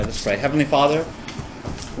us pray. Heavenly Father,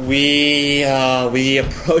 we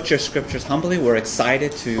approach your scriptures humbly. We're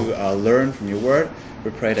excited to learn from your word.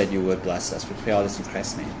 We pray that you would bless us. We pray all this in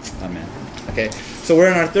Christ's name. Amen. Okay, so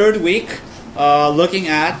we're in our third week looking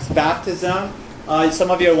at baptism.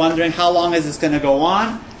 Some of you are wondering, how long is this going to go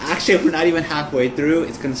on? Actually, we're not even halfway through.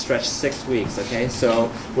 It's going to stretch 6 weeks, okay?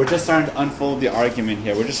 So we're just starting to unfold the argument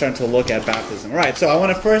here. We're just starting to look at baptism. All right, so I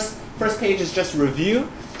want to first page is just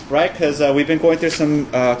review, right? Because we've been going through some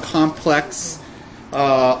complex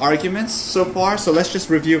arguments so far. So let's just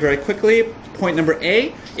review very quickly. Point number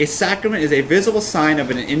A sacrament is a visible sign of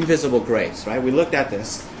an invisible grace, right? We looked at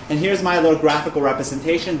this. And here's my little graphical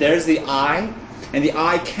representation. There's the eye, and the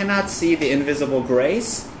eye cannot see the invisible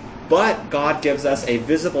grace, but God gives us a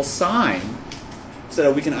visible sign so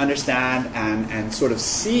that we can understand and sort of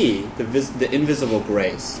see the invisible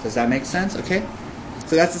grace. Does that make sense? Okay?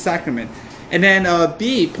 So that's the sacrament. And then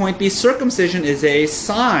point B, circumcision is a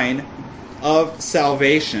sign of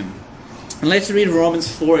salvation. And let's read Romans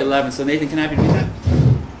 4:11. So Nathan, can I have you read that?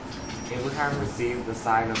 Abraham received the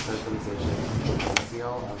sign of circumcision, the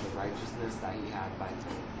seal of the righteousness that he had by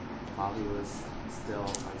faith, while he was still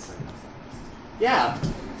uncircumcised. Yeah.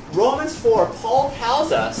 Romans 4, Paul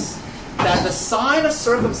tells us that the sign of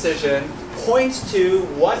circumcision points to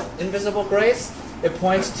what invisible grace? It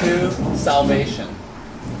points to salvation.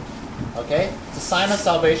 Okay? The sign of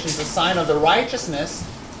salvation is the sign of the righteousness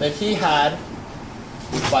that he had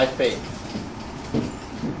by faith.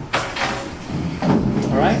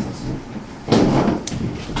 Alright?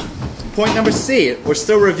 Point number C, we're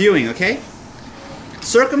still reviewing, okay?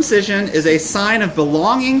 Circumcision is a sign of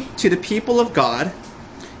belonging to the people of God.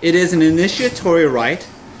 It is an initiatory rite,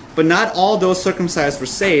 but not all those circumcised were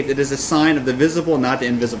saved. It is a sign of the visible, not the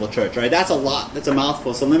invisible church, right? That's a lot. That's a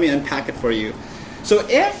mouthful, so let me unpack it for you. So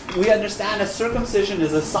if we understand that circumcision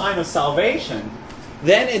is a sign of salvation,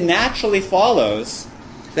 then it naturally follows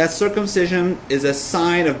that circumcision is a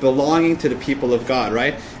sign of belonging to the people of God,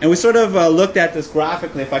 right? And we sort of looked at this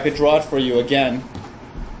graphically. If I could draw it for you again.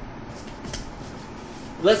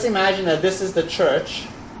 Let's imagine that this is the church,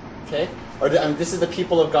 okay? Or this is the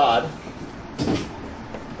people of God.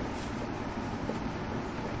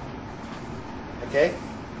 Okay?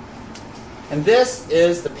 And this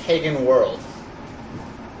is the pagan world.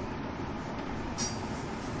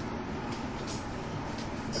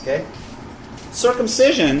 Okay?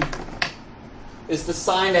 Circumcision is the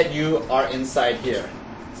sign that you are inside here.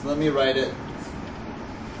 So let me write it.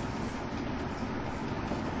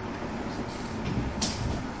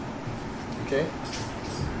 Okay?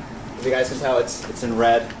 If you guys can tell, it's in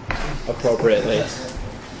red appropriately.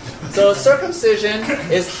 So circumcision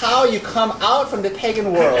is how you come out from the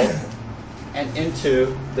pagan world and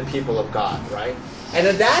into the people of God, right? And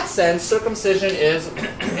in that sense, circumcision is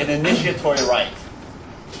an initiatory rite.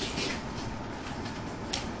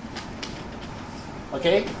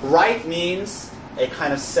 Okay? Rite means a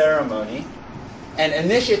kind of ceremony, and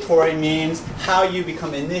initiatory means how you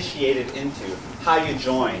become initiated into, how you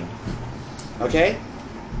join. Okay?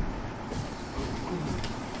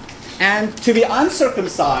 And to be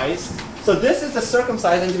uncircumcised, so this is the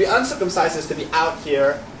circumcised, and to be uncircumcised is to be out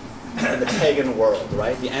here in the pagan world,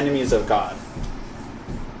 right? The enemies of God.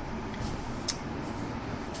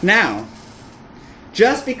 Now,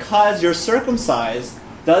 just because you're circumcised,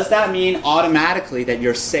 does that mean automatically that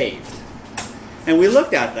you're saved? And we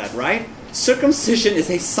looked at that, right? Circumcision is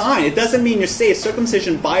a sign. It doesn't mean you're saved.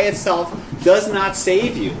 Circumcision by itself does not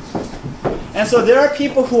save you. And so there are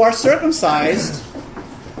people who are circumcised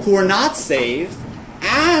who are not saved,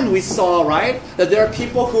 and we saw, right, that there are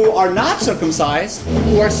people who are not circumcised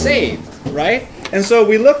who are saved, right? And so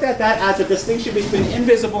we looked at that as a distinction between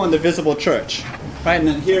invisible and the visible church, right? And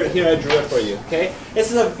then here I drew it for you, okay? This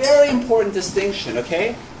is a very important distinction,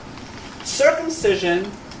 okay?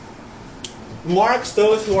 Circumcision marks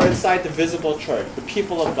those who are inside the visible church, the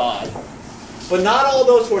people of God. But not all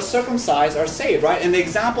those who are circumcised are saved, right? And the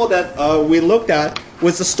example that we looked at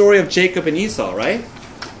was the story of Jacob and Esau, right?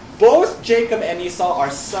 Both Jacob and Esau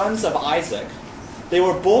are sons of Isaac. They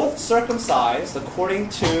were both circumcised according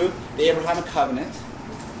to the Abrahamic covenant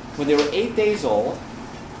when they were 8 days old,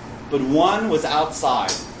 but one was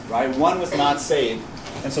outside, right? One was not saved.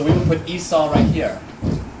 And so we would put Esau right here,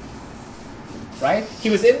 right?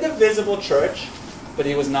 He was in the visible church, but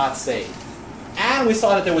he was not saved. And we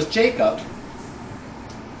saw that there was Jacob.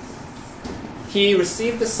 He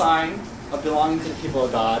received the sign of belonging to the people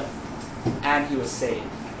of God, and he was saved.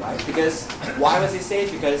 Right? Because, why was he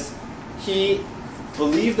saved? Because he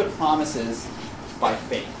believed the promises by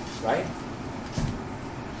faith, right?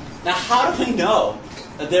 Now, how do we know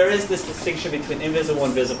that there is this distinction between invisible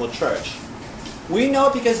and visible church? We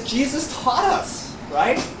know because Jesus taught us,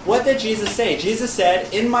 right? What did Jesus say? Jesus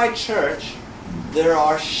said, in my church, there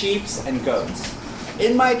are sheep and goats.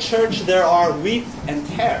 In my church, there are wheat and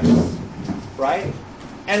tares, right?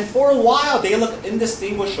 And for a while, they look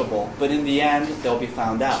indistinguishable, but in the end, they'll be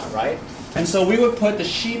found out, right? And so we would put the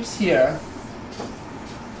sheep here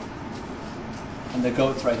and the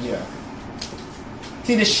goats right here.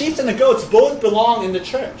 See, the sheep and the goats both belong in the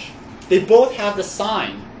church. They both have the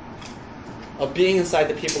sign of being inside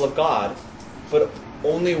the people of God, but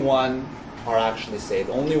only one are actually saved.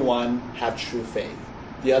 Only one have true faith.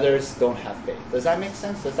 The others don't have faith. Does that make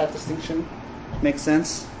sense? Does that distinction make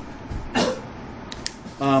sense?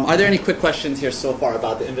 Are there any quick questions here so far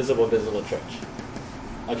about the invisible, visible church?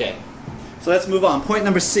 Okay, so let's move on. Point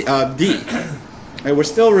number D. Right, we're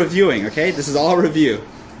still reviewing, okay? This is all review.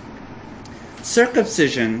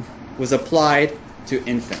 Circumcision was applied to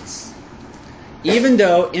infants. Even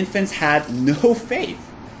though infants had no faith,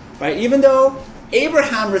 right? Even though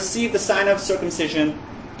Abraham received the sign of circumcision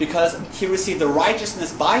because he received the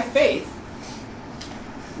righteousness by faith,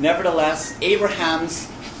 nevertheless, Abraham's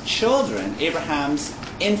children, Abraham's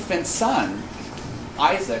infant son,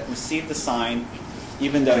 Isaac, received the sign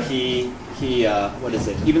even though even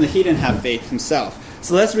though he didn't have faith himself.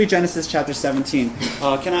 So let's read Genesis chapter 17.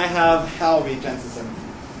 Can I have Hal read Genesis 17?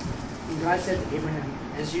 And God said to Abraham,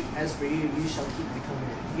 As for you, you shall keep my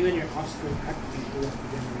covenant, you and your offspring after you throughout the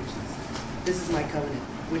generations. This is my covenant,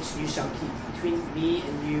 which you shall keep, between me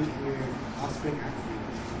and you and your offspring after you.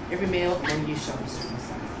 Every male among you shall be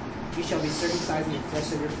circumcised. You shall be circumcised in the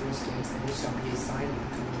flesh of your foreskins, and it shall be a sign of the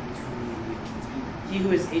covenant between me and you. He who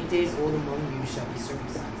is 8 days old among you shall be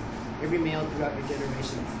circumcised. Every male throughout your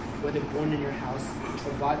generations, whether born in your house or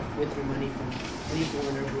bought with your money from any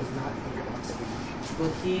foreigner who is not of your offspring.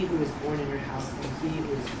 Both he who is born in your house and he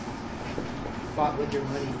who is bought with your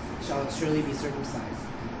money shall surely be circumcised.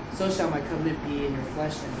 So shall my covenant be in your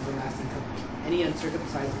flesh, an everlasting covenant. Any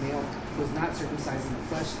uncircumcised male who is not circumcised in the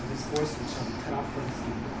flesh of his foreskin shall be cut off from his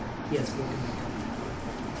people. He has broken my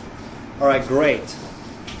covenant. All right, great.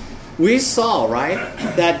 We saw, right,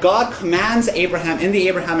 that God commands Abraham in the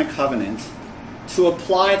Abrahamic covenant to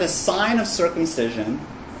apply the sign of circumcision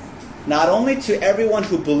not only to everyone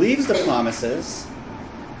who believes the promises,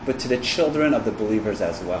 but to the children of the believers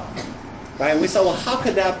as well. Right? And we saw, well, how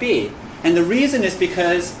could that be? And the reason is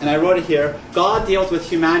because, and I wrote it here, God deals with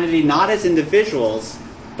humanity not as individuals,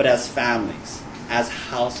 but as families, as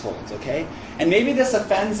households, okay? And maybe this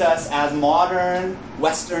offends us as modern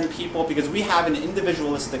Western people because we have an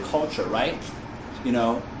individualistic culture, right? You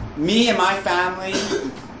know, me and my family,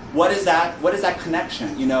 what is that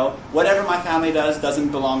connection? You know, whatever my family does doesn't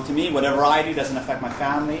belong to me. Whatever I do doesn't affect my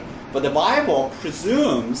family. But the Bible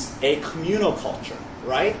presumes a communal culture,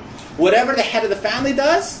 right? Whatever the head of the family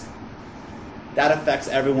does, that affects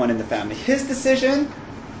everyone in the family. His decision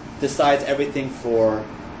decides everything for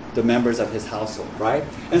the members of his household, right?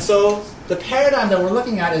 And so the paradigm that we're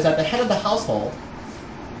looking at is that the head of the household,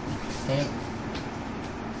 okay,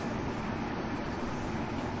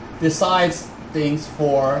 decides things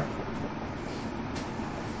for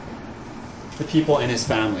the people in his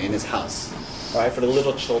family, in his house, right? For the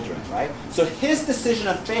little children, right? So his decision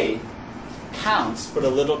of faith counts for the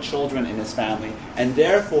little children in his family, and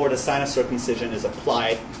therefore the sign of circumcision is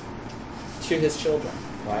applied to his children,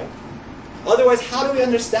 right? Otherwise, how do we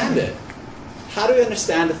understand it? How do we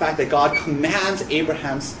understand the fact that God commands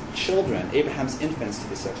Abraham's children, Abraham's infants, to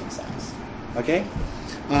be circumcised? Okay?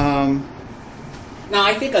 Now,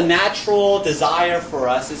 I think a natural desire for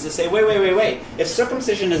us is to say, wait. If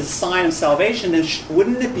circumcision is a sign of salvation, then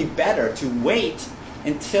wouldn't it be better to wait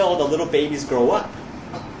until the little babies grow up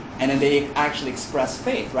and then they actually express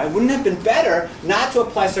faith, right? Wouldn't it have been better not to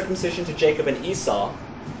apply circumcision to Jacob and Esau,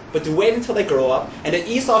 but to wait until they grow up, and then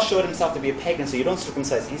Esau showed himself to be a pagan, so you don't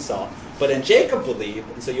circumcise Esau, but then Jacob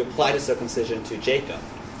believed, and so you apply the circumcision to Jacob,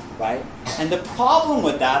 right? And the problem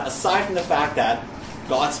with that, aside from the fact that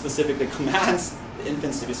God specifically commands the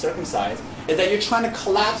infants to be circumcised, is that you're trying to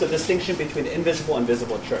collapse the distinction between the invisible and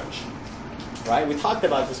visible church, right? We talked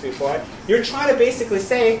about this before. You're trying to basically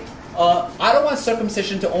say, I don't want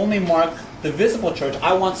circumcision to only mark the visible church.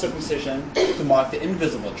 I want circumcision to mark the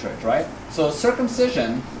invisible church, right? So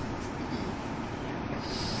circumcision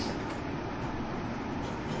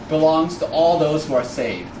belongs to all those who are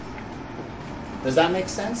saved. Does that make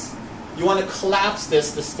sense? You want to collapse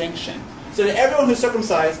this distinction so that everyone who's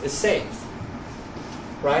circumcised is saved,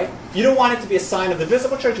 right? You don't want it to be a sign of the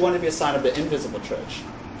visible church. You want it to be a sign of the invisible church.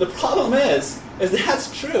 The problem is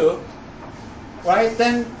that's true, right?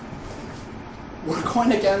 Then we're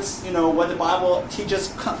going against, what the Bible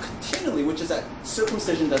teaches continually, which is that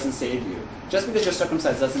circumcision doesn't save you. Just because you're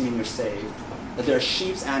circumcised doesn't mean you're saved. That there are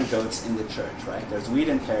sheep and goats in the church, right? There's wheat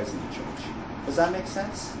and tares in the church. Does that make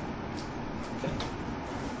sense? Okay.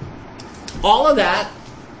 All of that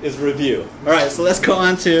is review. All right, so let's go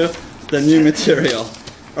on to the new material.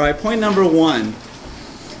 All right, point number 1.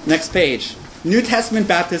 Next page. New Testament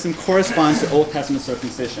baptism corresponds to Old Testament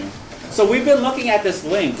circumcision. So we've been looking at this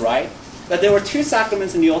link, right? That there were 2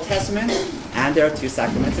 sacraments in the Old Testament and there are 2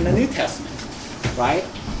 sacraments in the New Testament, right?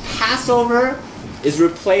 Passover is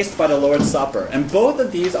replaced by the Lord's Supper. And both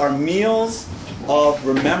of these are meals of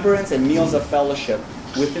remembrance and meals of fellowship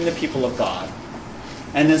within the people of God.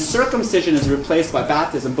 And then circumcision is replaced by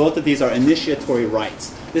baptism. Both of these are initiatory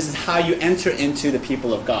rites. This is how you enter into the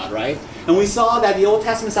people of God, right? And we saw that the Old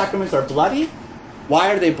Testament sacraments are bloody.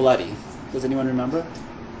 Why are they bloody? Does anyone remember?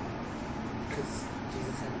 Because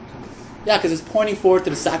Jesus had to come. Yeah, because it's pointing forward to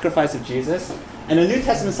the sacrifice of Jesus. And the New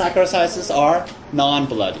Testament sacrifices are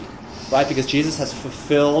non-bloody, right? Because Jesus has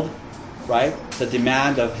fulfilled, right, the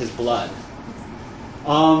demand of his blood.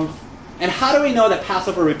 And how do we know that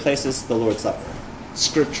Passover replaces the Lord's Supper?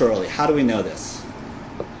 Scripturally, how do we know this?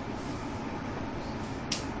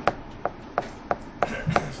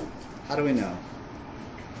 How do we know?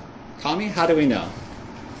 Tommy, how do we know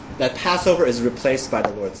that Passover is replaced by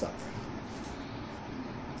the Lord's Supper?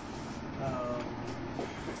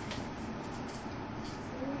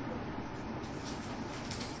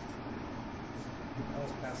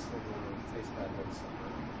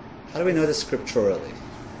 How do we know this scripturally?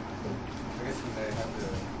 I guess they have to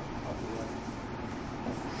offer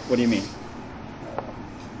What do you mean?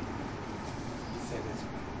 say this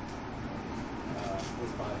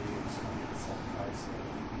his body is sacrifice.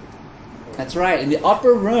 That's right. In the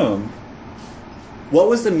upper room, what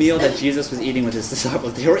was the meal that Jesus was eating with his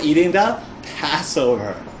disciples? They were eating the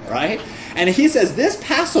Passover, right? And he says, this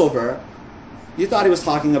Passover, you thought he was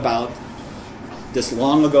talking about this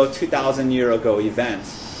long ago, 2,000 year ago event.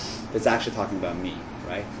 It's actually talking about me,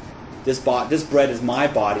 right? This bread is my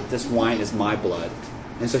body, this wine is my blood.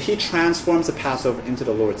 And so he transforms the Passover into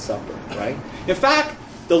the Lord's Supper, right? In fact,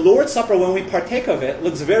 the Lord's Supper, when we partake of it,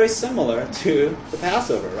 looks very similar to the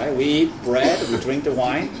Passover, right? We eat bread, we drink the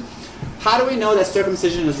wine. How do we know that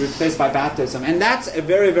circumcision is replaced by baptism? And that's a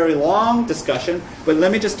very, very long discussion, but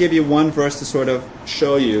let me just give you one verse to sort of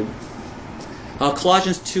show you.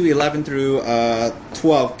 Colossians 2:11 through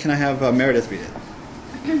 12. Can I have Meredith read it?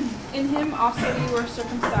 In him also you were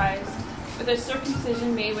circumcised, with a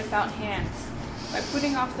circumcision made without hands, by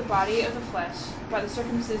putting off the body of the flesh, by the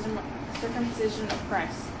circumcision of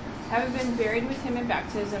Christ, having been buried with him in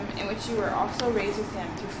baptism, in which you were also raised with him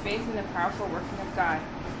through faith in the powerful working of God,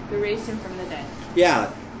 who raised him from the dead.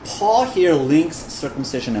 Yeah, Paul here links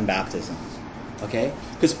circumcision and baptism, okay?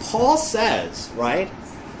 Because Paul says, right,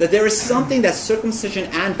 that there is something that circumcision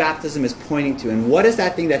and baptism is pointing to. And what is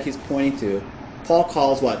that thing that he's pointing to? Paul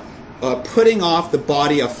calls what? Putting off the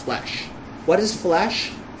body of flesh. What is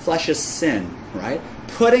flesh? Flesh is sin, right?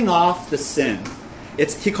 Putting off the sin.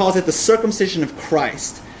 He calls it the circumcision of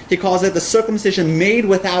Christ. He calls it the circumcision made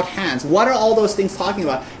without hands. What are all those things talking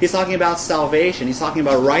about? He's talking about salvation. He's talking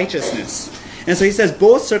about righteousness. And so he says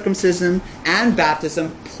both circumcision and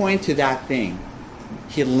baptism point to that thing.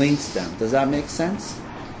 He links them. Does that make sense?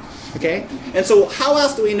 Okay? And so how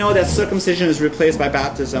else do we know that circumcision is replaced by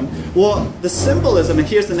baptism? Well, the symbolism, and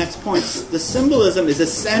here's the next point, the symbolism is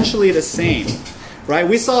essentially the same. Right?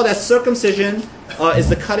 We saw that circumcision is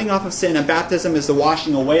the cutting off of sin and baptism is the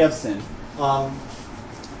washing away of sin.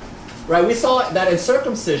 Right? We saw that in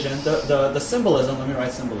circumcision, the symbolism, let me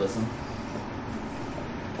write symbolism.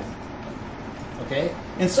 Okay?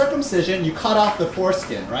 In circumcision, you cut off the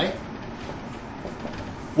foreskin, right?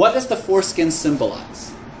 What does the foreskin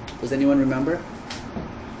symbolize? Does anyone remember?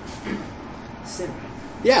 Sin.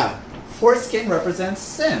 Yeah, foreskin represents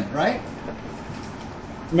sin, right?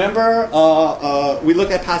 Remember, we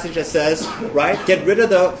looked at a passage that says, right, get rid of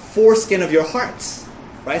the foreskin of your hearts,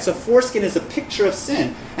 right? So foreskin is a picture of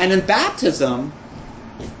sin. And in baptism,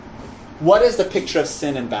 what is the picture of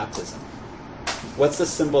sin in baptism? What's the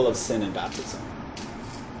symbol of sin in baptism?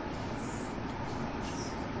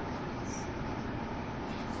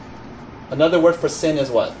 Another word for sin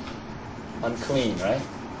is what? Unclean, right?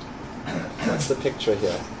 What's the picture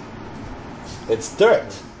here? It's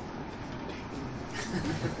dirt.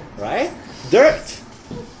 Right? Dirt.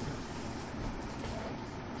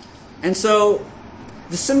 And so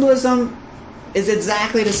the symbolism is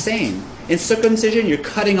exactly the same. In circumcision, you're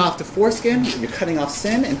cutting off the foreskin, you're cutting off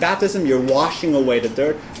sin. In baptism, you're washing away the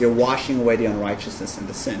dirt, you're washing away the unrighteousness and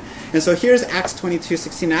the sin. And so here's Acts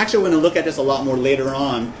 22:16. Actually, we're going to look at this a lot more later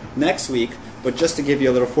on next week, but just to give you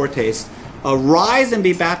a little foretaste. Rise and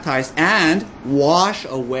be baptized and wash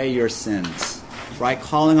away your sins. Right?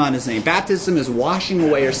 Calling on his name. Baptism is washing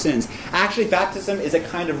away your sins. Actually, baptism is a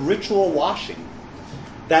kind of ritual washing.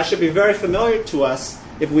 That should be very familiar to us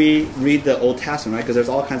if we read the Old Testament, right? Because there's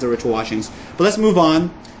all kinds of ritual washings. But let's move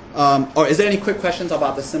on. Or is there any quick questions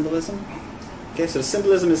about the symbolism? Okay, so the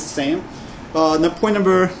symbolism is the same. The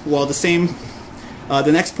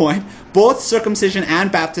next point. Both circumcision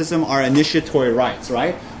and baptism are initiatory rites,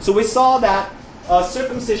 right? So we saw that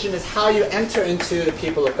circumcision is how you enter into the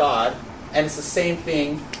people of God, and it's the same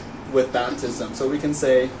thing with baptism. So we can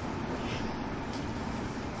say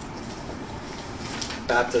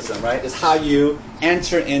baptism, right, is how you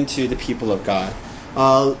enter into the people of God.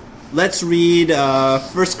 Let's read 1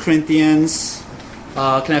 Corinthians. Can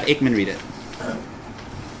I have Aikman read it?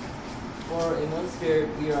 For in one spirit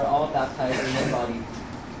we are all baptized in one body.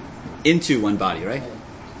 Into one body, right?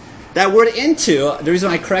 That word into, the reason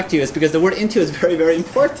I correct you is because the word into is very, very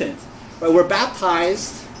important. Right? We're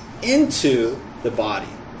baptized into the body.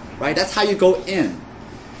 Right? That's how you go in.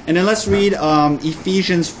 And then let's read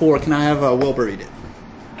Ephesians 4. Can I have Wilbur read it?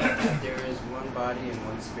 There is one body and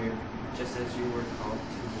one spirit, just as you were called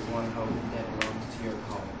to one hope that belongs to your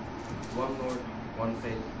call. One Lord, one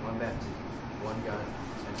faith, one baptism, one God,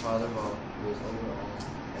 and Father of all, who is over all,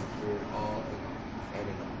 and through all, and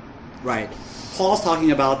in all. Right. Paul's talking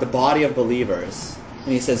about the body of believers,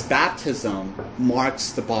 and he says baptism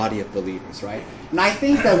marks the body of believers, right? And I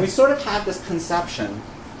think that we sort of have this conception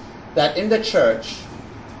that in the church,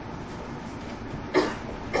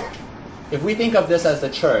 if we think of this as the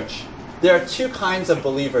church, there are two kinds of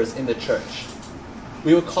believers in the church.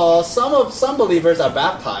 We would call some believers are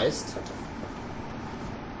baptized,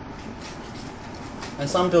 and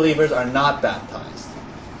some believers are not baptized.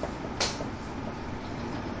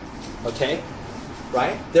 Okay?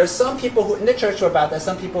 Right? There are some people who in the church who are baptized,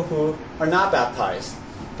 some people who are not baptized.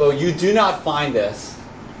 But you do not find this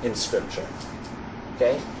in Scripture.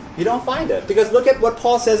 Okay? You don't find it. Because look at what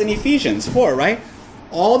Paul says in Ephesians 4, right?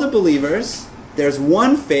 All the believers, there's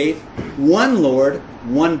one faith, one Lord,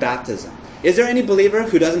 one baptism. Is there any believer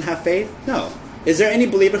who doesn't have faith? No. Is there any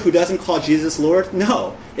believer who doesn't call Jesus Lord?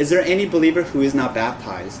 No. Is there any believer who is not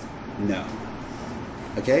baptized? No.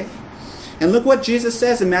 Okay? And look what Jesus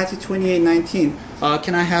says in Matthew 28:19.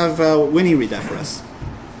 Can I have Winnie read that for us?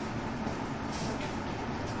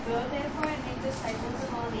 Go therefore and make disciples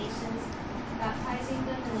of all nations, baptizing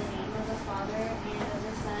them in the name of the Father, and of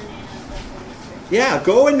the Son, and of the Holy Spirit. Yeah,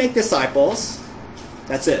 go and make disciples.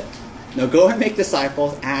 That's it. No, go and make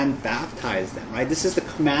disciples and baptize them, right? This is the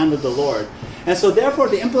command of the Lord. And so therefore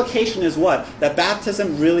the implication is what? That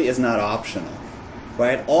baptism really is not optional,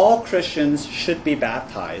 right? All Christians should be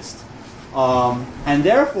baptized. And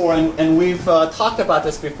therefore, and we've talked about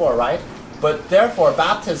this before, right? But therefore,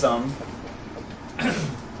 baptism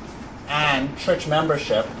and church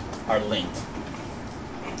membership are linked.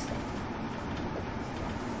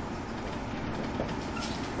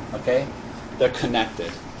 Okay? They're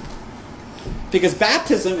connected. Because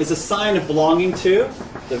baptism is a sign of belonging to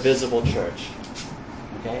the visible church.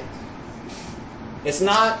 Okay? It's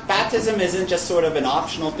not, baptism isn't just sort of an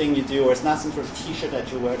optional thing you do, or it's not some sort of t-shirt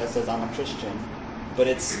that you wear that says I'm a Christian, but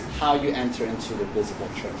it's how you enter into the visible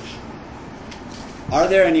church. Are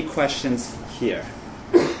there any questions here?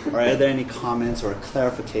 Or are there any comments or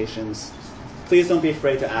clarifications? Please don't be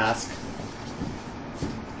afraid to ask.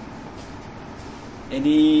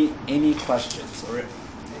 Any questions or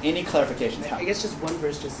any clarifications? I guess just one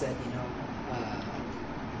verse just said,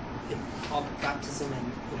 all baptism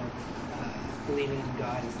and believing in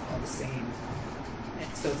God is all the same.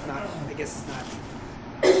 And so it's not, I guess it's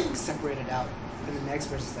not separated out. And the next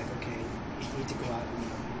verse is like, okay, you need to go out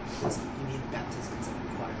and you need baptism, it's like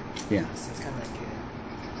required. Yeah. So it's kind of like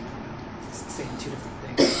saying two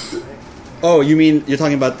different things, right? Oh, you mean you're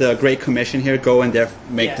talking about the Great Commission here? Go and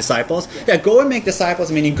make disciples? Yeah, go and make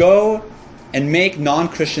disciples. Meaning go and make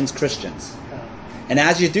non-Christians Christians. And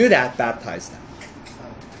as you do that, baptize them.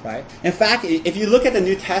 Right? In fact, if you look at the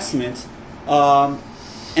New Testament,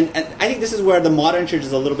 and I think this is where the modern church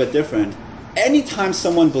is a little bit different. Anytime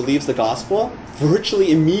someone believes the gospel,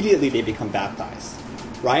 virtually immediately they become baptized.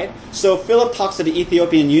 Right? So Philip talks to the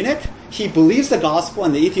Ethiopian eunuch. He believes the gospel,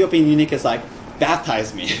 and the Ethiopian eunuch is like,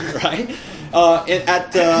 baptize me. Right?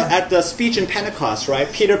 At the speech in Pentecost,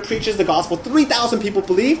 right? Peter preaches the gospel. 3,000 people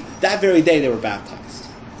believe. That very day they were baptized.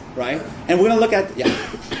 Right? And we're going to look at,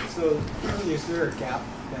 So is there a gap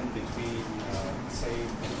then between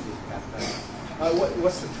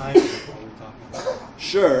What's the time of what we're talking about?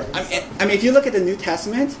 Sure. I mean, if you look at the New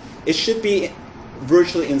Testament, it should be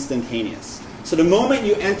virtually instantaneous. So the moment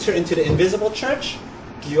you enter into the invisible church,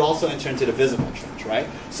 you also enter into the visible church, right?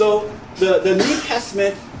 So the New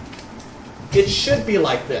Testament, it should be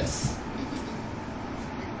like this.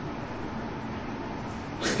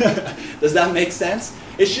 Does that make sense?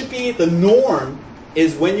 It should be the norm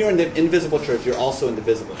is when you're in the invisible church, you're also in the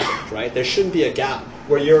visible church, right? There shouldn't be a gap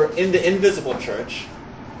where you're in the invisible church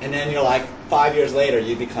and then you're like 5 years later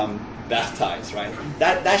you become baptized, right?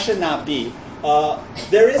 That should not be.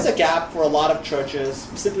 There is a gap for a lot of churches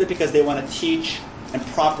simply because they want to teach and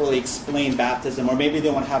properly explain baptism, or maybe they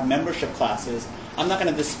want to have membership classes. I'm not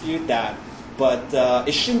going to dispute that, but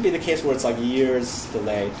it shouldn't be the case where it's like years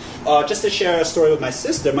delayed. Just to share a story with my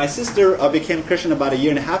sister became a Christian about 1.5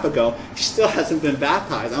 years ago. She still hasn't been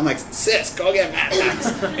baptized. I'm like, sis, go get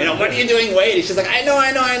baptized. What are you doing waiting? She's like, I know.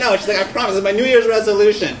 She's like, I promise, it's my New Year's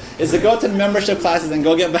resolution is to go to the membership classes and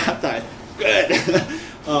go get baptized. Good.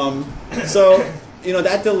 So,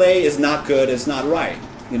 that delay is not good. It's not right.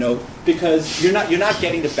 Because you're not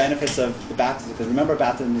getting the benefits of the baptism. Because remember,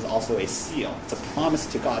 baptism is also a seal. It's a promise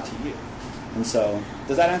to God to you. And so,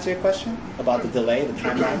 does that answer your question about the delay, the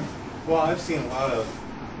timeline? Well, I've seen a lot of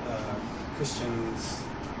Christians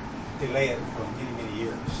delay it for many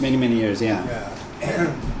years. Many years, yeah.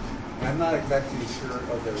 Yeah. I'm not exactly sure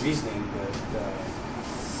of the reasoning, but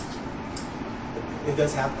it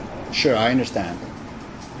does happen. Sure, I understand.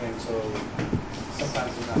 And so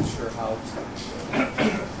sometimes I'm not sure how to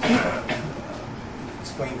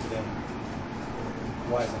explain to them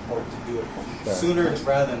why it's important to do it sooner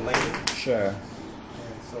rather than later. Sure. And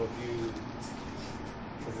so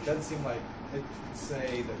because it doesn't seem like it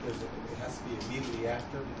say that it has to be immediately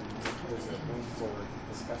after, and there's a room for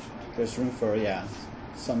discussion. There's room for,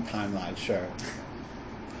 some timeline, sure.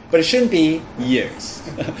 But it shouldn't be years.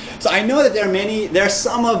 So I know that there are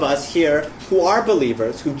some of us here who are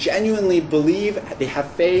believers, who genuinely believe, they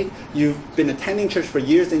have faith. You've been attending church for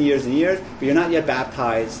years and years and years, but you're not yet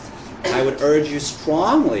baptized. I would urge you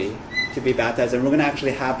strongly to be baptized, and we're going to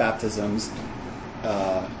actually have baptisms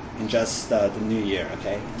in just the new year,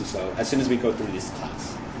 okay? And so as soon as we go through this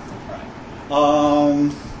class. All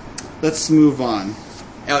right. Let's move on.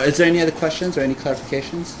 Is there any other questions or any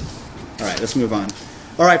clarifications? All right, let's move on.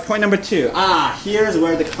 All right, point number 2. Here's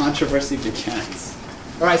where the controversy begins.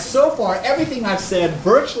 All right, so far,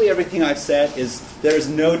 virtually everything I've said is there is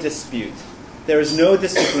no dispute. There is no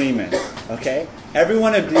disagreement, okay?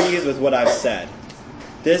 Everyone agrees with what I've said.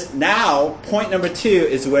 Point number 2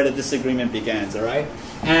 is where the disagreement begins, all right?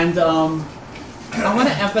 And I want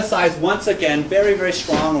to emphasize once again very, very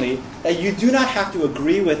strongly that you do not have to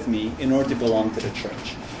agree with me in order to belong to the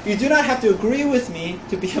church. You do not have to agree with me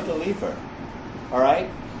to be a believer. All right?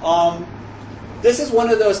 This is one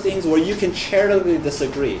of those things where you can charitably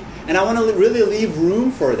disagree. And I want to really leave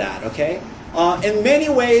room for that, okay? In many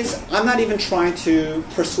ways, I'm not even trying to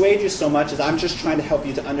persuade you so much as I'm just trying to help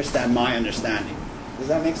you to understand my understanding. Does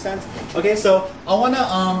that make sense? Okay, so I want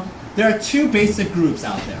to, there are 2 basic groups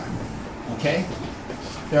out there, okay?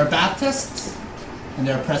 There are Baptists and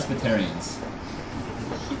there are Presbyterians.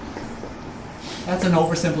 That's an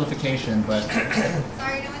oversimplification, but...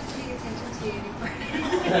 Sorry, no one's paying attention to you anymore.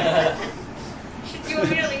 Do you want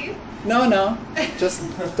me to leave? No. Just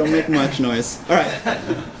don't make much noise. All right.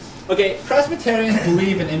 Okay, Presbyterians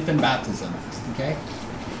believe in infant baptism. Okay?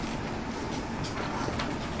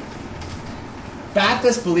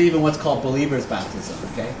 Baptists believe in what's called believer's baptism.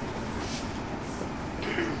 Okay?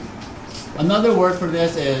 Another word for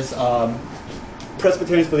this is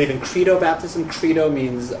Presbyterians believe in credo baptism. Credo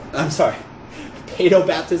means, pedo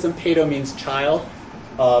baptism. Pedo means child.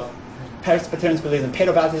 Presbyterians believe in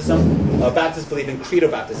pedo baptism. Baptists believe in credo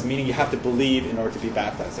baptism, meaning you have to believe in order to be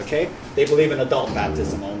baptized. Okay? They believe in adult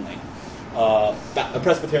baptism only.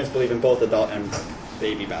 Presbyterians believe in both adult and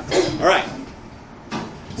baby baptism. All right.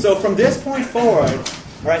 So from this point forward,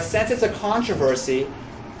 all right, since it's a controversy,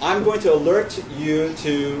 I'm going to alert you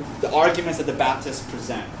to the arguments that the Baptists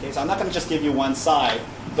present. Okay? So I'm not going to just give you one side,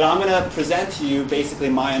 but I'm going to present to you basically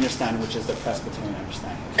my understanding, which is the Presbyterian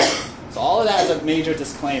understanding. Okay? So all of that is a major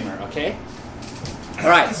disclaimer, okay? All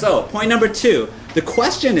right, so point number 2. The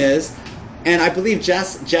question is, and I believe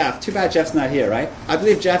Jeff, too bad Jeff's not here, right? I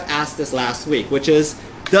believe Jeff asked this last week, which is,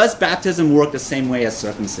 does baptism work the same way as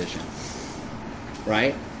circumcision?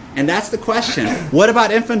 Right? And that's the question. What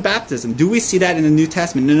about infant baptism? Do we see that in the New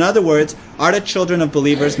Testament? In other words, are the children of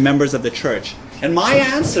believers members of the church? And my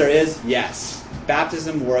answer is yes.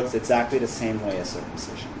 Baptism works exactly the same way as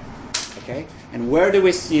circumcision. Okay? And where do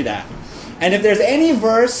we see that? And if there's any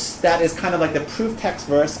verse that is kind of like the proof text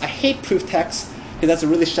verse, I hate proof text because that's a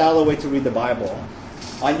really shallow way to read the Bible.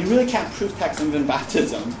 You really can't proof text infant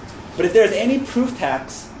baptism. But if there's any proof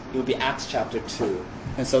text, it would be Acts chapter 2.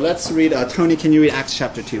 And so let's read, Tony, can you read Acts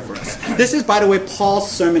chapter 2 for us? This is, by the way,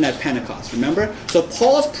 Paul's sermon at Pentecost, remember? So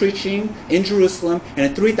Paul's preaching in Jerusalem,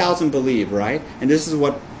 and 3,000 believe, right? And this is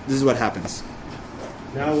what happens.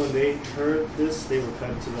 Now when they heard this, they were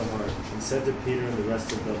cut to the heart, and said to Peter and the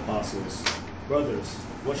rest of the apostles, Brothers,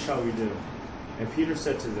 what shall we do? And Peter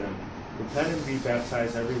said to them, Repent and be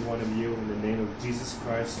baptized, every one of you, in the name of Jesus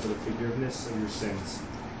Christ for the forgiveness of your sins,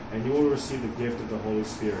 and you will receive the gift of the Holy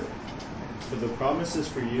Spirit. For the promise is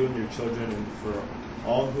for you and your children and for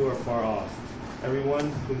all who are far off,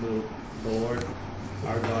 everyone whom the Lord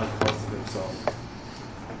our God calls to himself.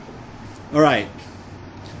 All right.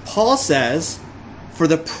 Paul says, for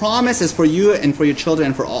the promise is for you and for your children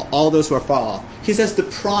and for all those who are far off. He says the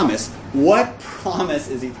promise. What promise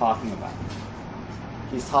is he talking about?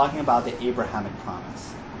 He's talking about the Abrahamic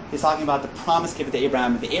promise. He's talking about the promise given to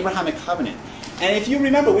Abraham, the Abrahamic covenant. And if you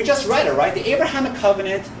remember, we just read it, right? The Abrahamic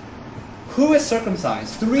covenant, who is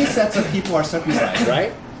circumcised? 3 sets of people are circumcised,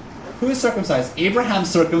 right? Who is circumcised? Abraham's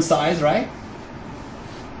circumcised, right?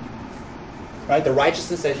 Right? The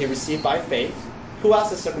righteousness that he received by faith. Who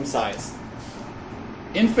else is circumcised?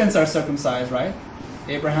 Infants are circumcised, right?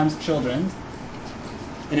 Abraham's children.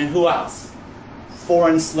 And then who else?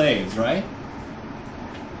 Foreign slaves, right?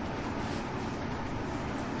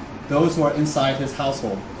 Those who are inside his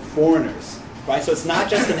household. Foreigners. Right? So it's not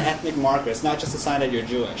just an ethnic marker. It's not just a sign that you're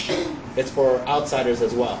Jewish. It's for outsiders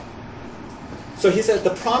as well. So he says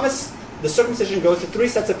the promise, the circumcision goes to 3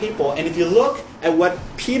 sets of people. And if you look at what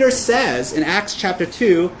Peter says in Acts chapter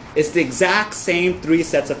 2, it's the exact same 3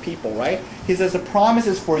 sets of people, right? He says the promise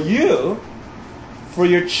is for you, for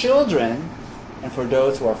your children, and for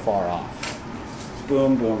those who are far off.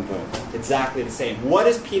 Boom, boom, boom. Exactly the same. What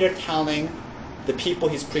is Peter telling the people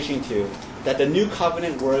he's preaching to? That the new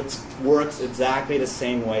covenant works exactly the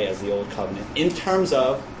same way as the old covenant in terms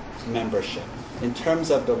of membership, in terms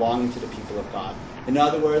of belonging to the people of God. In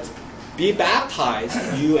other words, be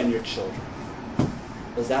baptized, you and your children.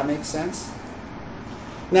 Does that make sense?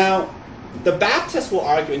 Now, the Baptists will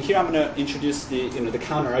argue, and here I'm going to introduce the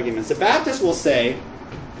counter arguments. The Baptists will say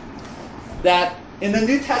that in the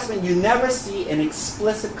New Testament you never see an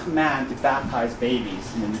explicit command to baptize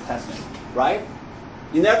babies in the New Testament, right?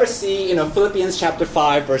 You never see, Philippians chapter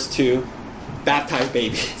 5, verse 2, baptize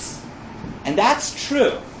babies. And that's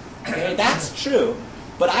true. Okay? That's true.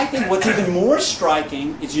 But I think what's even more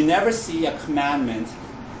striking is you never see a commandment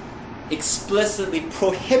explicitly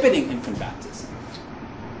prohibiting infant baptism.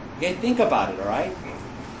 Okay, think about it, all right?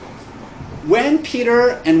 When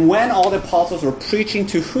Peter and when all the apostles were preaching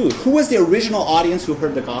to who? Who was the original audience who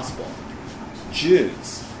heard the gospel?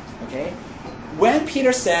 Jews. Okay? When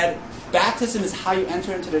Peter said, baptism is how you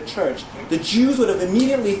enter into the church, the Jews would have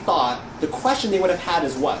immediately thought, the question they would have had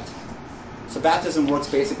is what? So baptism works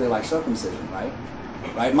basically like circumcision, right?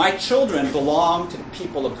 Right? My children belong to the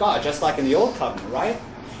people of God, just like in the Old Covenant, right?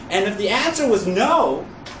 And if the answer was no,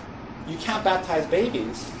 you can't baptize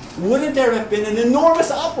babies, wouldn't there have been an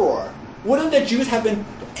enormous uproar? Wouldn't the Jews have been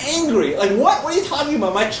angry? Like, what are you talking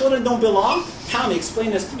about? My children don't belong? Tell me,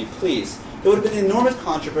 explain this to me, please. There would have been enormous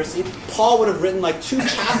controversy. Paul would have written like 2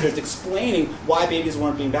 chapters explaining why babies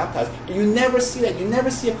weren't being baptized. But you never see that. You never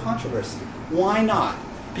see a controversy. Why not?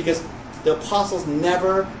 Because the apostles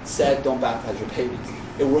never said, don't baptize your babies.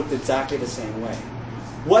 It worked exactly the same way.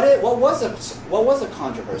 What was a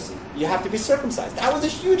controversy? You have to be circumcised. That was a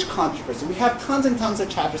huge controversy. We have tons and tons of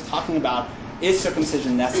chapters talking about, is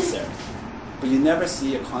circumcision necessary? But you never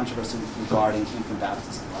see a controversy regarding infant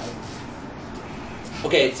baptism, right?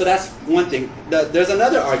 Okay, so that's one thing. There's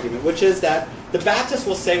another argument, which is that the Baptists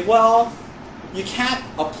will say, well, you can't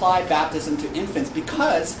apply baptism to infants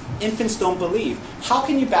because infants don't believe. How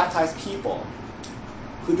can you baptize people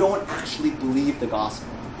who don't actually believe the gospel?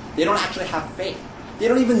 They don't actually have faith. They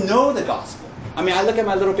don't even know the gospel. I mean, I look at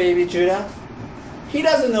my little baby Judah. He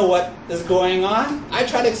doesn't know what is going on. I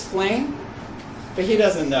try to explain, but he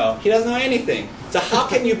doesn't know. He doesn't know anything. So how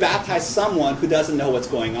can you baptize someone who doesn't know what's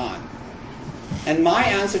going on? And my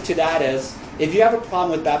answer to that is, if you have a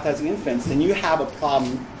problem with baptizing infants, then you have a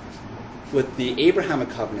problem with the Abrahamic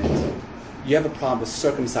covenant. You have a problem with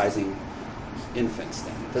circumcising infants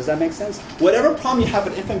then. Does that make sense? Whatever problem you have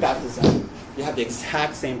with infant baptism, you have the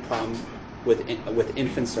exact same problem with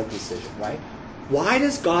infant circumcision, right? Why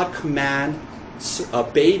does God command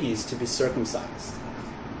babies to be circumcised?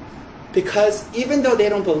 Because even though they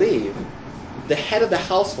don't believe, the head of the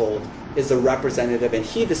household is the representative, and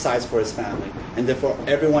he decides for his family, and therefore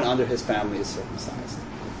everyone under his family is circumcised.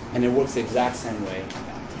 And it works the exact same way in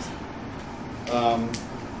baptism.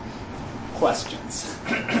 Questions?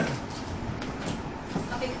 Because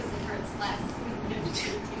it hurts less.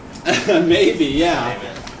 Maybe, yeah.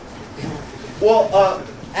 Well,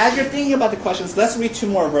 as you're thinking about the questions, let's read 2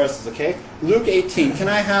 more verses, okay? Luke 18. Can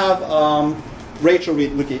I have Rachel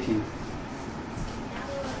read Luke 18?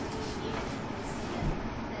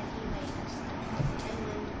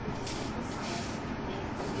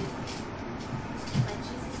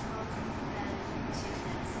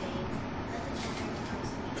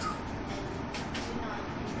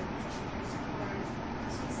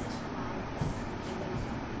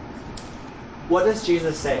 What does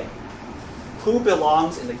Jesus say? Who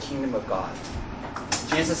belongs in the kingdom of God?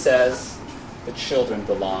 Jesus says the children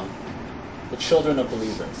belong. The children of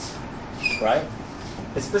believers. Right?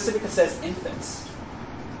 It specifically says infants.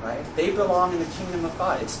 Right? They belong in the kingdom of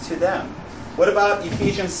God. It's to them. What about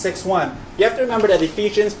Ephesians 6:1? You have to remember that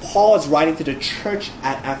Ephesians, Paul is writing to the church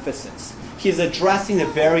at Ephesus. He's addressing the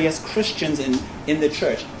various Christians in the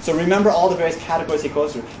church. So remember all the various categories he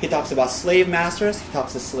goes through. He talks about slave masters, he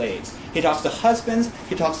talks to slaves. He talks to husbands,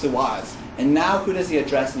 he talks to wives. And now who does he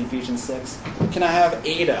address in Ephesians 6? Can I have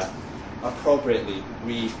Ada appropriately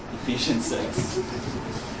read Ephesians 6?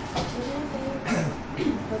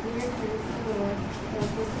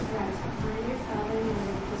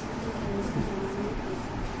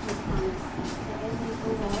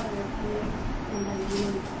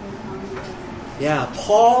 Yeah,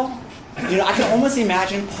 Paul, I can almost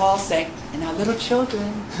imagine Paul saying, and now little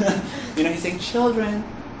children, he's saying, children,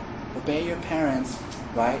 obey your parents,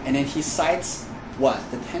 right? And then he cites what?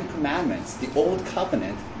 The 10 Commandments, the Old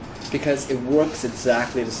Covenant, because it works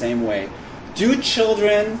exactly the same way.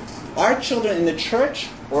 Are children in the church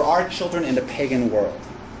or are children in the pagan world?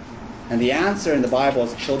 And the answer in the Bible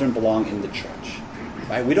is children belong in the church,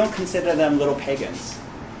 right? We don't consider them little pagans.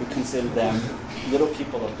 We consider them little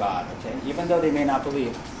people of God, okay? Even though they may not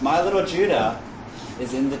believe. My little Judah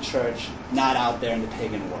is in the church, not out there in the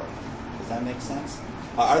pagan world. Does that make sense?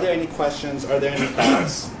 Are there any questions? Are there any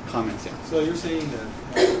thoughts, comments? Yeah. So you're saying that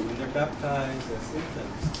when they're baptized as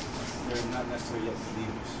infants, they're not necessarily yet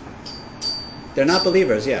believers? They're not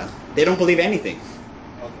believers, yeah. They don't believe anything.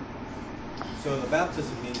 Okay. So the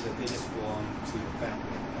baptism means that they just belong to the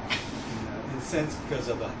family, in a sense, because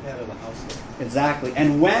of the head of the household. Exactly.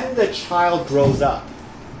 And when the child grows up,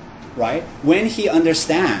 right, when he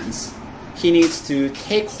understands, he needs to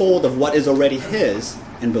take hold of what is already his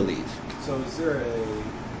and believe. So is there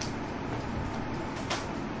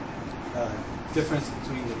a difference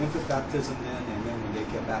between the infant baptism then and then when they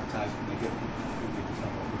get baptized, when they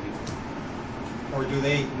become a believer? Or do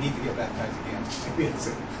they need to get baptized again?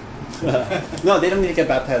 No, they don't need to get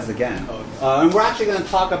baptized again. Okay. And we're actually going to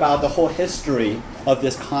talk about the whole history of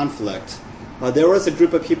this conflict. There was a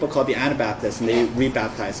group of people called the Anabaptists, and they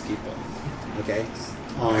rebaptized people. Okay?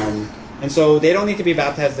 And so they don't need to be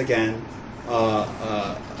baptized again.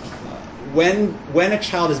 When a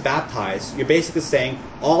child is baptized, you're basically saying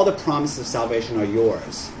all the promises of salvation are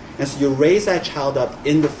yours. And so you raise that child up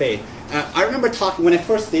in the faith. I remember talking, when I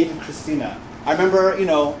first dated Christina, I remember,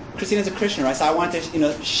 Christina's a Christian, right? So I wanted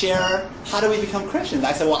to, share, how do we become Christians?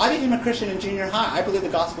 I said, well, I became a Christian in junior high. I believed the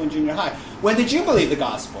gospel in junior high. When did you believe the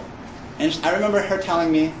gospel? And I remember her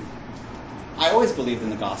telling me, I always believed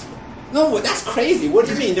in the gospel. No, that's crazy. What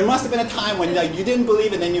do you mean? There must have been a time when you didn't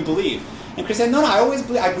believe and then you believed. And Chris said, no, I always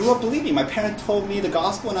believe. I grew up believing. My parents told me the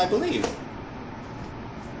gospel and I believed.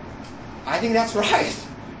 I think that's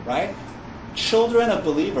right? Children of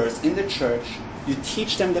believers in the church, you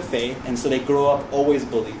teach them the faith, and so they grow up always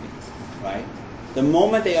believing, right? The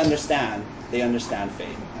moment they understand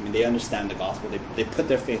faith. I mean, they understand the gospel. They put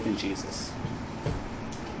their faith in Jesus.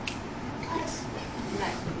 Yes. And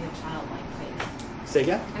that could be a childlike faith. Say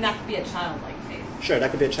again? And that could be a childlike faith. Sure, that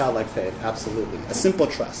could be a childlike faith, absolutely. A simple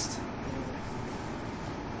trust.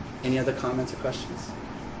 Any other comments or questions?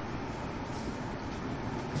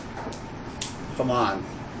 Come on.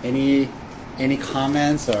 Any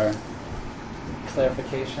comments or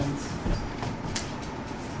clarifications?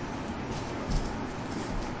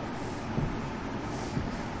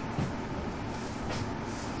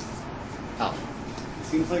 Al. It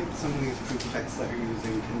seems like some of these proof texts that you're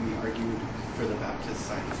using can be argued for the Baptist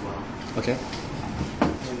side as well. Okay.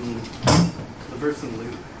 In the verse in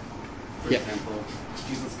Luke, for example,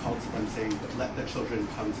 Jesus called to them saying, let the children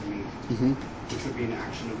come to me, which would be an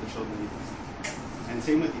action of the children. And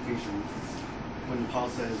same with Ephesians. when Paul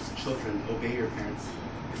says, children, obey your parents,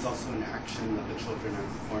 it's also an action that the children are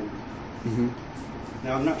performing. Mm-hmm.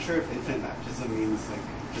 Now, I'm not sure if infant baptism means like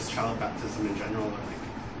just child baptism in general or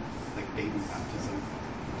like baby baptism.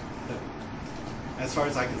 But as far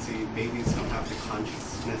as I can see, babies don't have the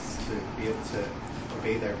consciousness to be able to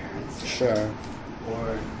obey their parents. Sure.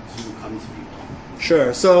 Or to come to people.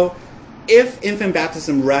 Sure. So if infant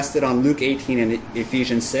baptism rested on Luke 18 and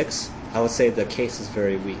Ephesians 6, I would say the case is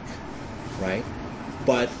very weak, right?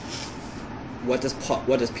 But what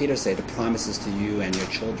does Peter say? The promises to you and your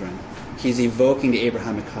children. He's evoking the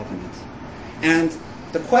Abrahamic covenant. And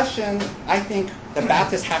the question I think the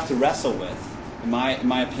Baptists have to wrestle with, in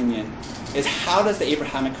my opinion, is how does the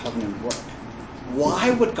Abrahamic covenant work?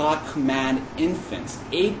 Why would God command infants,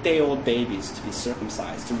 8-day-old babies, to be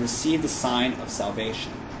circumcised, to receive the sign of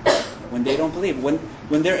salvation, when they don't believe? When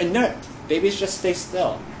they're inert, babies just stay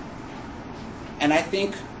still. And I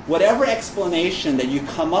think whatever explanation that you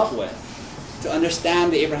come up with to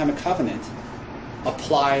understand the Abrahamic covenant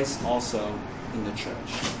applies also in the church.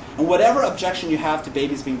 And whatever objection you have to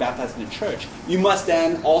babies being baptized in the church, you must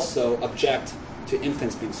then also object to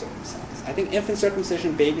infants being circumcised. I think infant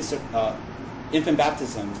circumcision, infant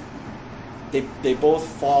baptism, they both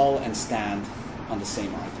fall and stand on the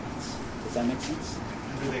same arguments. Does that make sense?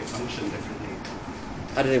 How do they function differently?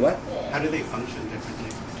 How do they what? How do they function differently?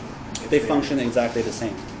 They function exactly the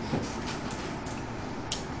same.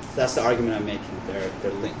 That's the argument I'm making.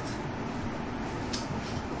 They're linked.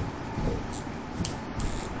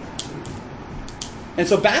 And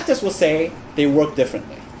so Baptists will say they work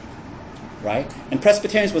differently, right? And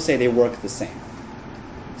Presbyterians will say they work the same.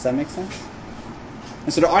 Does that make sense?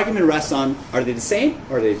 And so the argument rests on, are they the same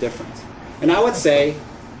or are they different? And I would say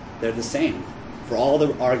they're the same for all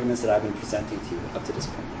the arguments that I've been presenting to you up to this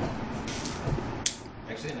point.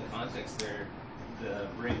 Actually, in the context there, the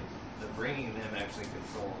bringing them actually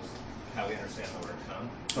controls how we understand the word come.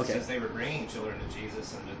 Okay. Since they were bringing children to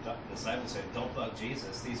Jesus, and the disciples said, don't bug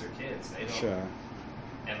Jesus, these are kids. They don't. Sure.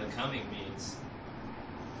 And the coming means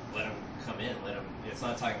let them come in. It's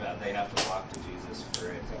not talking about they have to walk to Jesus for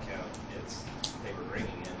it to count. It's they were bringing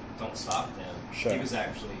him. Don't stop them. Sure. He was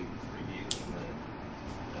actually rebuking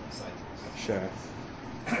the disciples. Sure.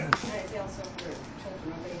 I say also for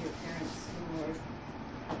children, obey your parents in the Lord.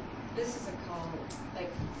 This is a call, like,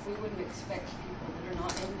 we wouldn't expect people that are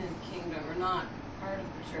not in the kingdom or not part of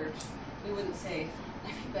the church. We wouldn't say,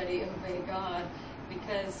 everybody obey God,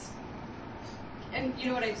 because, and you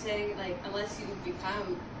know what I'm saying? Like, unless you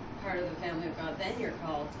become part of the family of God, then you're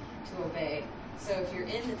called to obey. So if you're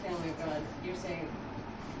in the family of God, you're saying,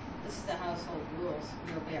 this is the household rules.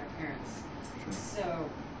 We obey our parents. So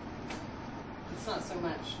it's not so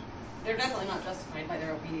much. They're definitely not justified by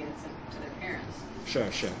their obedience to their parents. Sure.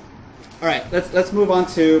 All right, let's move on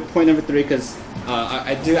to point number 3, because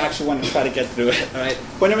I do actually want to try to get through it. All right,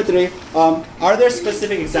 point number 3: are there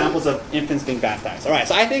specific examples of infants being baptized? All right,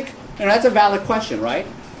 so I think that's a valid question, right?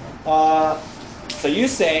 So you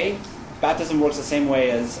say baptism works the same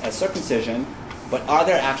way as circumcision, but are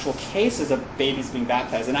there actual cases of babies being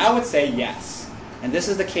baptized? And I would say yes. And this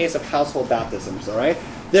is the case of household baptisms. All right,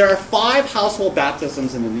 there are 5 household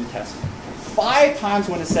baptisms in the New Testament. 5 times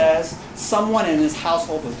when it says someone in his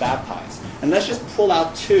household was baptized. And let's just pull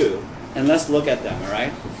out 2 and let's look at them, all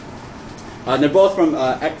right? They're both from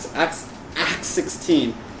Acts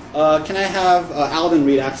 16. Can I have Alden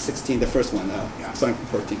read Acts 16, the first one, starting from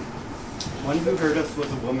 14. One who heard us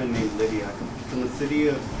was a woman named Lydia from the city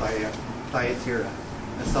of Thyatira,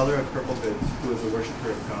 a seller of purple goods who was a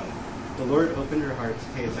worshiper of God. The Lord opened her heart to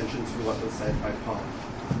pay attention to what was said by Paul.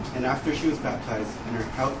 And after she was baptized,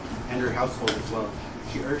 and her household as well,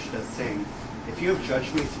 she urged us, saying, if you have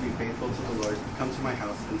judged me to be faithful to the Lord, come to my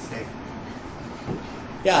house and stay.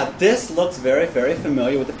 Yeah, this looks very, very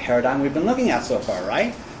familiar with the paradigm we've been looking at so far,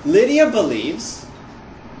 right? Lydia believes,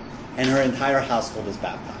 and her entire household is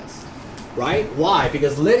baptized. Right? Why?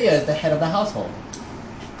 Because Lydia is the head of the household.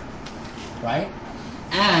 Right?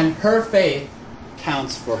 And her faith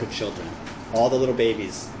counts for her children. All the little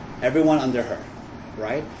babies. Everyone under her.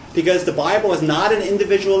 Right? Because the Bible is not an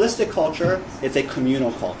individualistic culture, it's a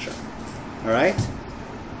communal culture. All right?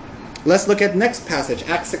 Let's look at next passage,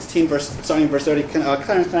 Acts 16, starting verse 30.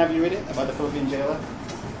 Clarence, can I have you read it about the Philippian jailer?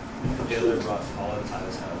 The jailer brought Paul and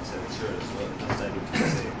Silas out and said, Sirs, what must I do to be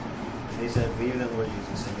saved? And they said, believe in the Lord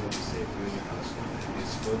Jesus, and you will be saved, you and your household. And he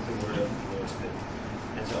spoke the word of the Lord's faith,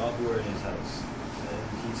 and to all who were in his house. And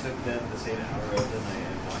he took them the same hour of the night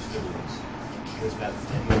and washed their wounds. He was baptized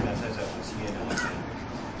at once, he and Alexander.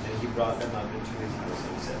 And he brought them up into his house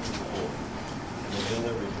and set them whole. And the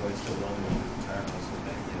jailer rejoiced along with his entire household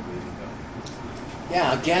that he had believe in God.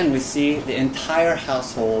 Yeah, again, we see the entire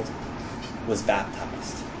household was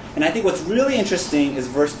baptized. And I think what's really interesting is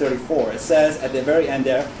verse 34. It says at the very end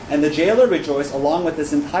there, and the jailer rejoiced along with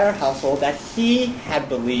this entire household that he had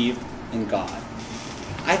believed in God.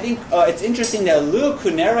 I think it's interesting that Luke,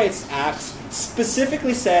 who narrates Acts,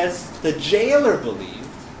 specifically says the jailer believed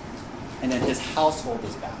and then his household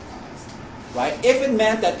was baptized. Right? If it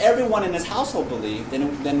meant that everyone in his household believed,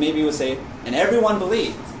 then maybe it would say, and everyone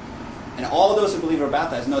believed. And all those who believed were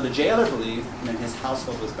baptized. No, the jailer believed and then his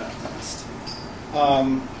household was baptized.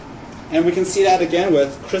 And we can see that again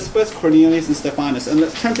with Crispus, Cornelius, and Stephanus. And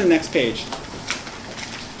let's turn to the next page.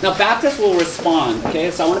 Now, Baptists will respond,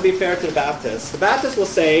 okay? So I want to be fair to the Baptists. The Baptists will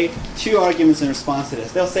say two arguments in response to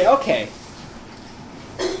this. They'll say, okay,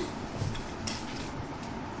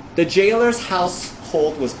 the jailer's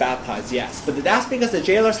household was baptized, yes. But that's because the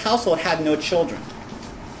jailer's household had no children,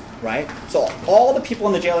 right? So all the people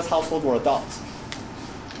in the jailer's household were adults.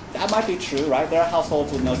 That might be true, right? There are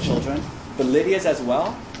households with no children. But Lydia's as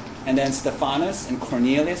well. And then Stephanus and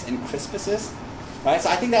Cornelius and Crispus's, right?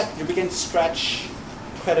 So I think that you begin to stretch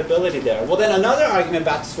credibility there. Well, then another argument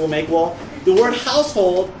Baptists will make, well, the word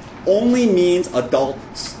household only means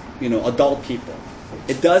adults, adult people.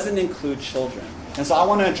 It doesn't include children. And so I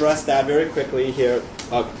want to address that very quickly here.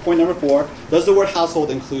 Point number 4, does the word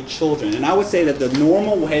household include children? And I would say that the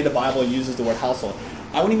normal way the Bible uses the word household,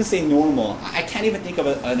 I wouldn't even say normal. I can't even think of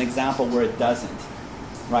an example where it doesn't,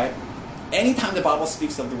 right? Anytime the Bible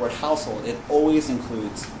speaks of the word household, it always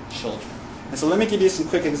includes children. And so let me give you some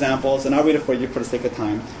quick examples, and I'll read it for you for the sake of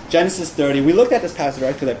time. Genesis 30. We looked at this passage,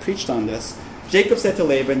 right, because I preached on this. Jacob said to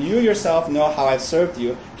Laban, you yourself know how I've served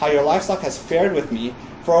you, how your livestock has fared with me.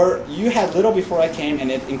 For you had little before I came, and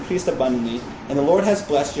it increased abundantly. And the Lord has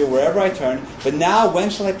blessed you wherever I turn. But now when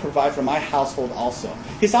shall I provide for my household also?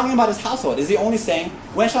 He's talking about his household. Is he only saying,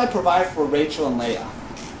 when shall I provide for Rachel and Leah?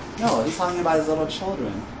 No, he's talking about his little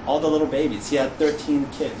children, all the little babies. He had 13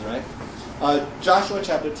 kids, right? Joshua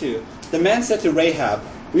chapter 2. The men said to Rahab,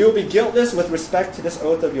 we will be guiltless with respect to this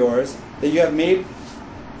oath of yours that you have made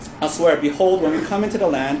us swear. Behold, when we come into the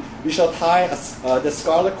land, you shall tie the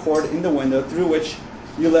scarlet cord in the window through which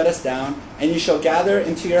you let us down, and you shall gather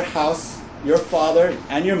into your house your father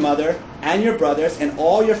and your mother and your brothers and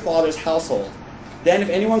all your father's household. Then if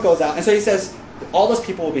anyone goes out, and so he says all those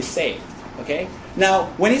people will be saved. Okay? Now,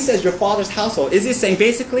 when he says your father's household, is he saying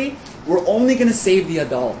basically, we're only going to save the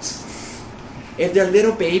adults. If they're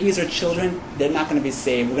little babies or children, they're not going to be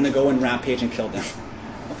saved. We're going to go and rampage and kill them.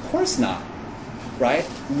 Of course not. Right?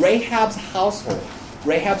 Rahab's household,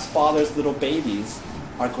 Rahab's father's little babies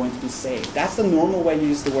are going to be saved. That's the normal way you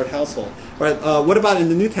use the word household. Right? What about in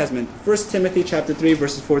the New Testament? 1 Timothy chapter 3,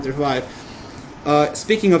 verses 4 through 5.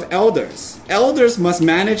 Speaking of elders, elders must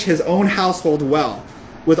manage his own household well,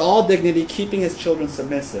 with all dignity, keeping his children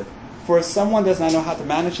submissive. For if someone does not know how to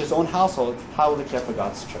manage his own household, how will he care for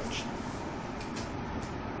God's church?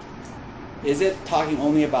 Is it talking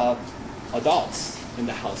only about adults in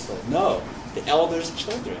the household? No. The elder's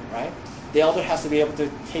children, right? The elder has to be able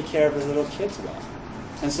to take care of his little kids well.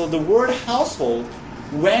 And so the word household,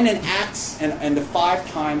 when in Acts and the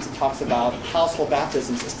 5 times it talks about household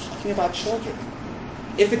baptisms, is talking about children.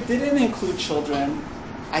 If it didn't include children,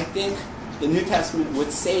 I think the New Testament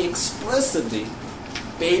would say explicitly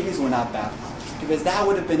babies were not baptized, because that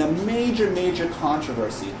would have been a major, major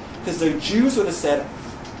controversy. Because the Jews would have said,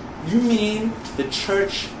 you mean the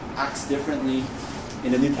church acts differently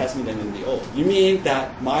in the New Testament than in the Old? You mean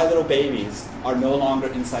that my little babies are no longer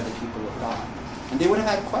inside the people of God? And they would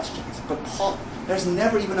have had questions. But Paul, there's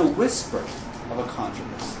never even a whisper of a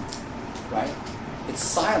controversy, right? It's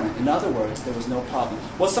silent. In other words, there was no problem.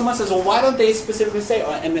 Well, someone says, well, why don't they specifically say,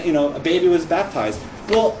 a baby was baptized?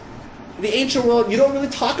 Well, in the ancient world, you don't really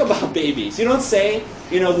talk about babies. You don't say,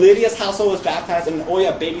 Lydia's household was baptized, and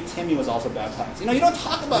baby Timmy was also baptized. You don't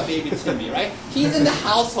talk about baby Timmy, right? He's in the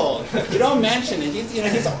household. You don't mention it.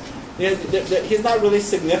 He's not really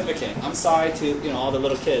significant. I'm sorry to all the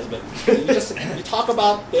little kids, but you talk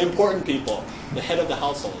about the important people, the head of the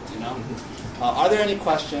household. Are there any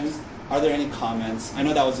questions? Are there any comments? I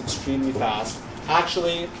know that was extremely fast.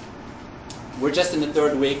 Actually, we're just in the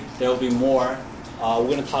 3rd week. There will be more. We're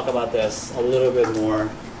going to talk about this a little bit more.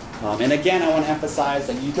 And again, I want to emphasize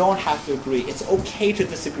that you don't have to agree. It's okay to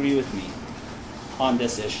disagree with me on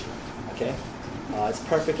this issue. Okay? It's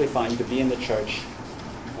perfectly fine. You could be in the church.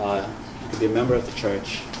 You could be a member of the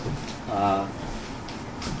church.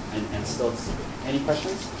 And still disagree. Any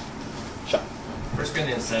questions? Sure. 1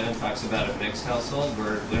 Corinthians 7 talks about a mixed household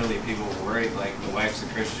where literally people were worried, like the wife's a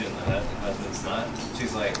Christian, the husband's not.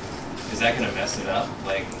 She's like, is that going to mess it up?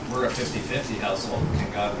 Like, we're a 50-50 household.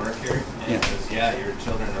 Can God work here? And it goes, yeah, your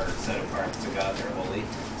children are set apart to God. They're holy,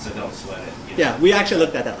 so don't sweat it. You know? Yeah, we actually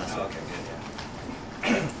looked at that last week. Okay,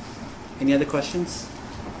 good, yeah. Any other questions?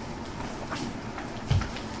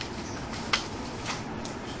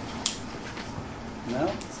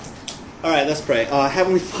 No? All right, let's pray.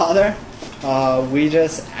 Heavenly Father, we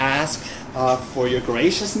just ask for your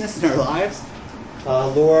graciousness in our lives.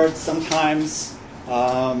 Lord, sometimes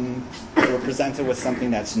we're presented with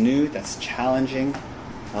something that's new, that's challenging.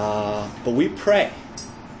 But we pray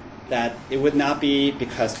that it would not be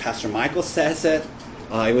because Pastor Michael says it.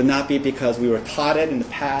 It would not be because we were taught it in the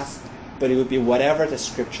past, but it would be whatever the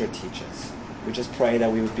Scripture teaches. We just pray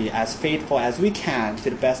that we would be as faithful as we can to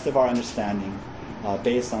the best of our understanding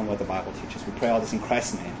based on what the Bible teaches. We pray all this in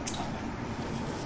Christ's name.